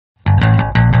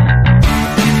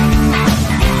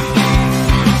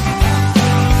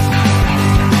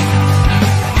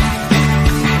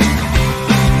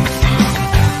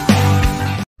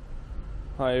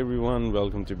everyone,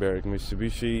 welcome to Berwick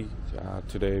Mitsubishi.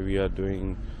 Today we are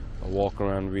doing a walk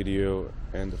around video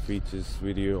and the features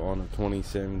video on a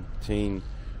 2017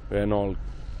 RENAULT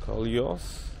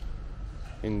KOLEOS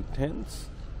Intense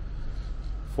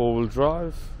 4-wheel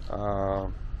drive.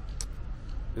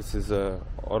 This is a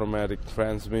automatic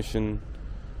transmission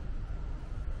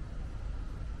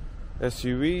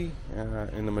SUV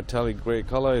in the metallic grey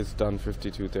color. It's done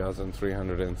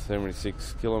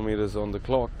 52,376 kilometers on the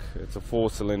clock. It's a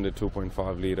 4-cylinder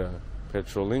 2.5 liter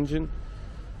petrol engine.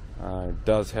 It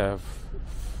does have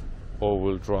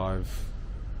 4-wheel drive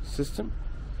system.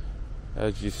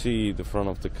 As you see, the front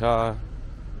of the car,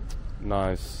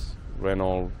 nice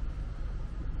Renault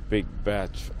big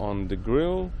batch on the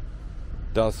grille.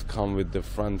 Does come with the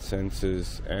front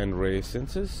sensors and rear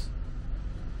sensors.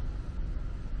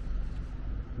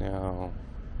 Now,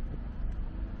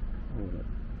 I'm going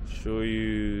to show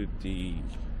you the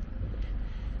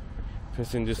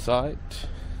passenger side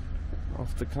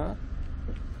of the car.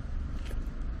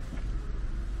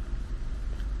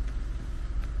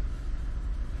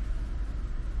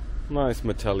 Nice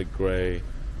metallic grey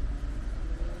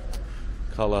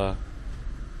color,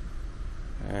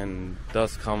 and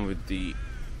does come with the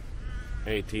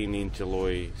 18-inch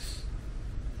alloys.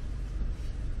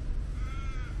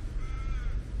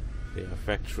 They are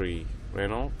factory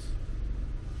Renault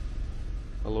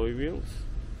alloy wheels.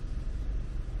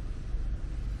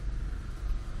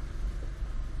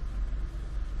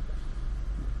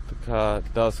 The car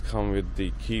does come with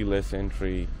the keyless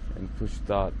entry and push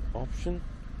start option.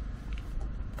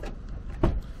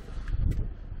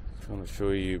 Just want to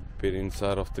show you a bit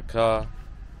inside of the car.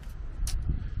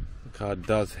 The car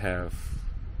does have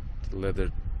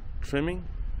leather trimming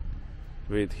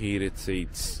with heated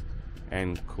seats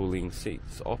and cooling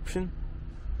seats option.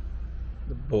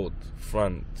 Both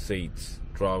front seats,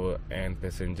 driver and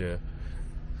passenger,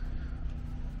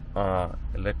 are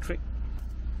electric.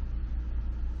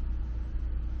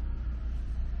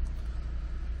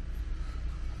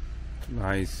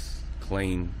 Nice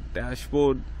clean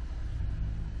dashboard.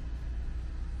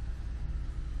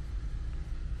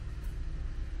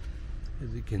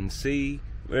 As you can see,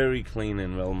 very clean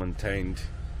and well maintained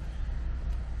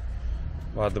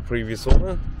by the previous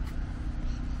owner.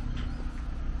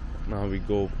 Now we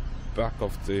go back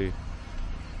of the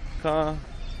car.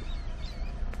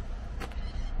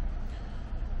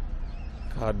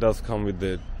 Car does come with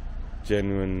the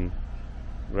genuine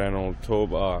Renault tow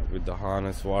bar with the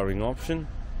harness wiring option.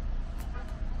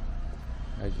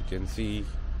 As you can see,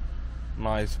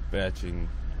 nice badging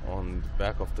on the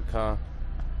back of the car.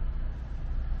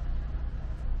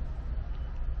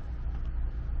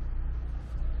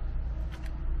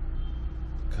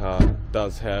 Car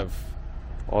does have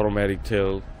automatic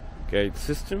tailgate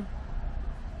system.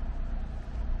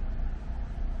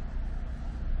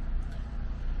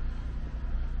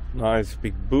 Nice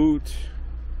big boot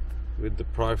with the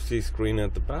privacy screen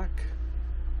at the back.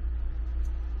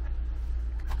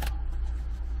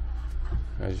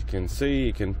 As you can see,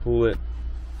 you can pull it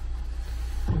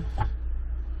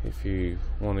if you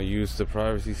want to use the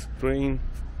privacy screen.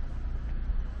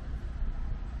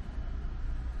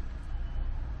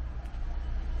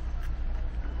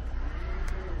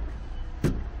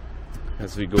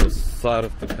 As we go side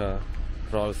of the car,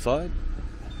 driver side,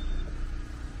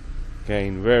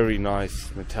 again very nice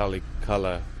metallic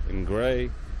color in grey.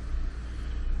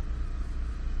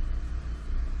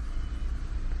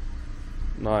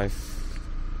 Nice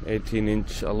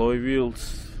 18-inch alloy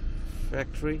wheels,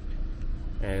 factory,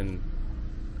 and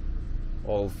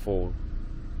all 4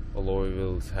 alloy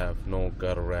wheels have no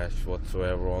gutter rash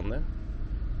whatsoever on them.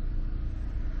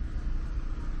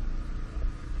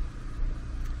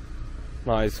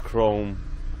 Nice chrome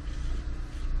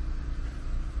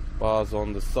bars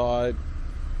on the side.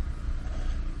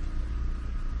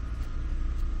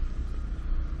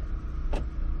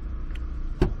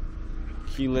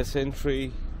 Keyless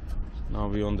entry. Now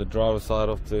we're on the driver's side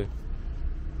of the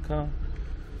car.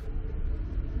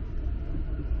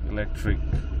 Electric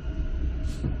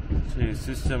steering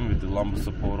system with the lumbar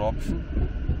support option.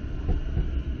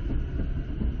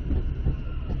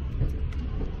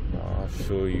 I'll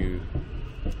show you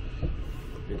a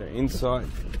bit of inside.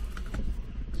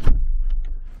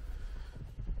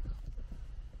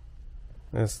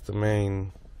 That's the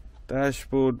main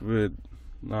dashboard with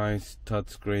nice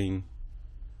touchscreen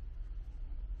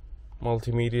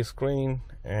multimedia screen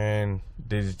and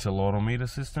digital odometer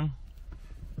system.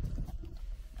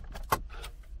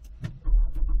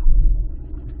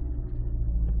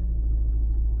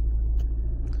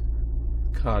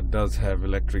 Car does have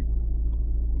electric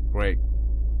brake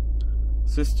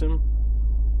system.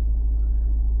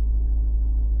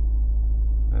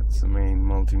 It's the main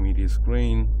multimedia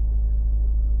screen.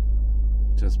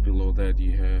 Just below that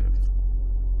you have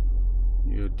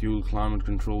your dual climate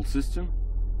control system,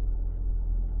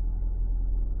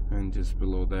 and just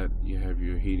below that you have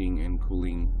your heating and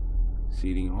cooling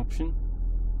seating option.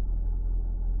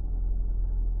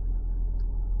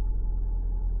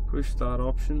 Push start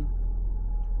option.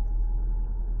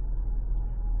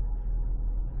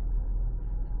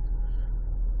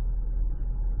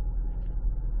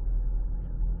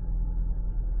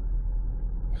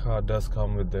 Car does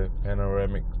come with the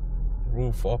panoramic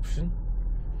roof option,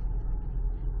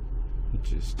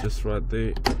 which is just right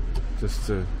there, just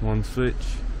one switch,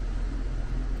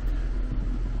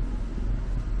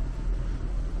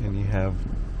 and you have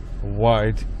a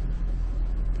wide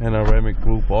panoramic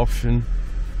roof option.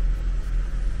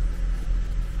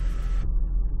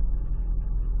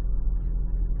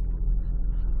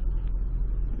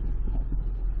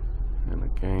 And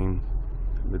again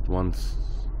with one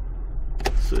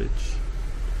switch,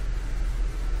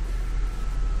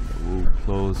 the roof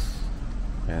close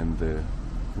and the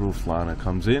roof liner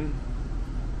comes in.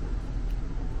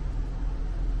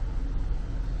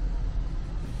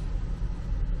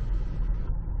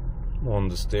 On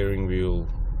the steering wheel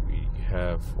we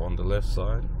have, on the left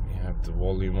side we have the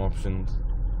volume options,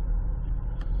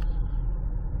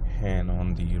 and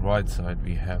on the right side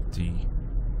we have the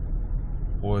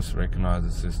voice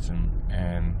recognizer system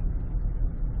and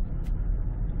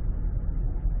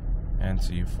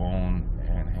answer your phone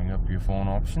and hang up your phone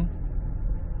option.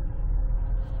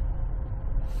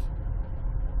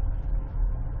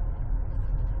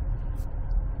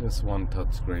 This one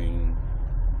touch screen,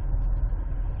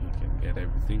 you can get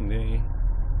everything there.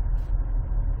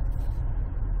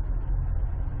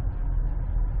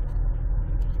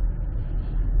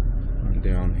 And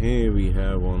down here we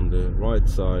have on the right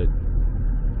side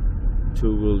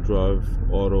 2-wheel drive,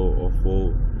 auto or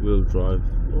 4-wheel drive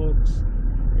locks,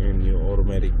 and your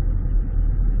automatic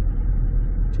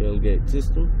tailgate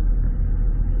system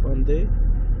on there.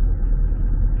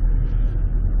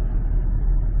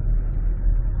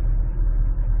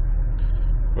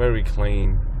 Very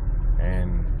clean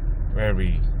and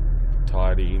very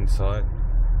tidy inside.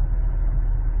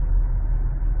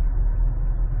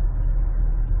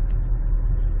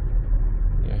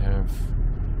 You have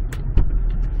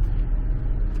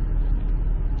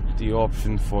the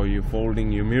option for you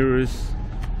folding your mirrors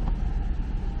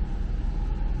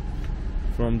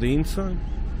from the inside.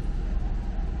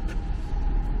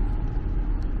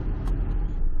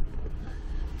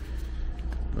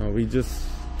 Now we just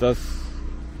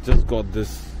got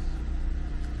this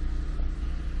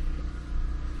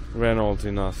Renault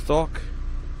in our stock.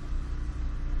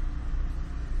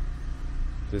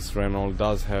 This Renault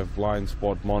does have blind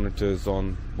spot monitors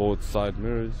on both side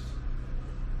mirrors,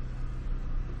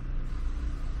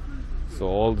 so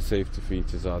all the safety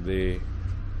features are there.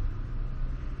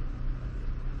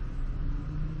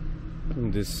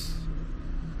 And this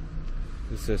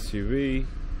SUV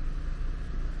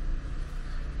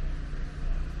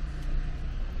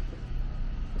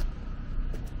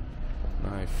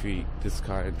now, if this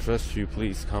car interests you,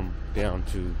 please come down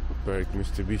to Berwick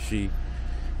Mitsubishi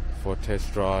for a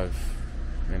test drive,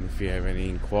 and if you have any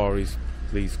inquiries,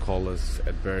 please call us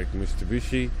at Berwick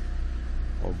Mitsubishi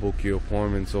or book your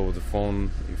appointments over the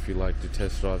phone if you like to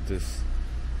test drive this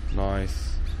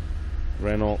nice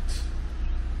Renault.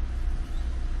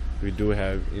 We do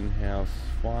have in-house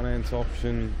finance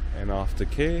option and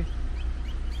aftercare.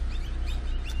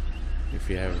 If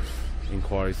you have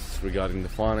inquiries regarding the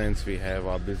finance, we have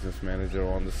our business manager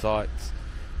on the sites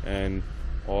and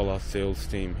all our sales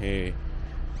team here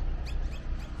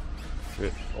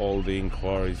with all the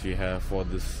inquiries you have for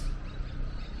this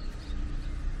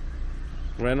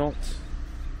Renault.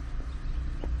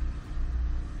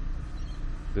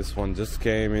 This one just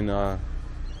came in our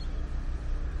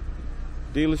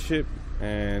dealership,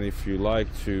 and if you like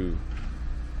to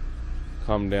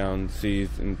come down see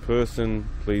it in person,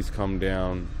 please come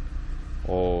down,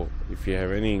 or if you have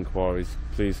any inquiries,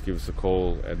 please give us a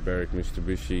call at Berwick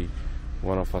Mitsubishi.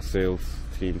 One of our sales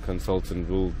team consultants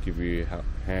will give you a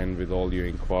hand with all your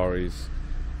inquiries,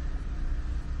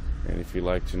 and if you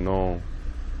like to know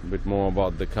a bit more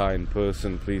about the car in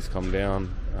person, please come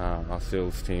down. Our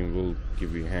sales team will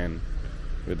give you a hand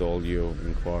with all your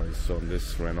inquiries on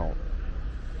this Renault.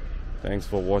 Thanks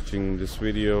for watching this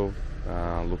video.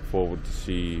 Look forward to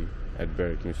see you at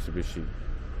Berwick Mitsubishi.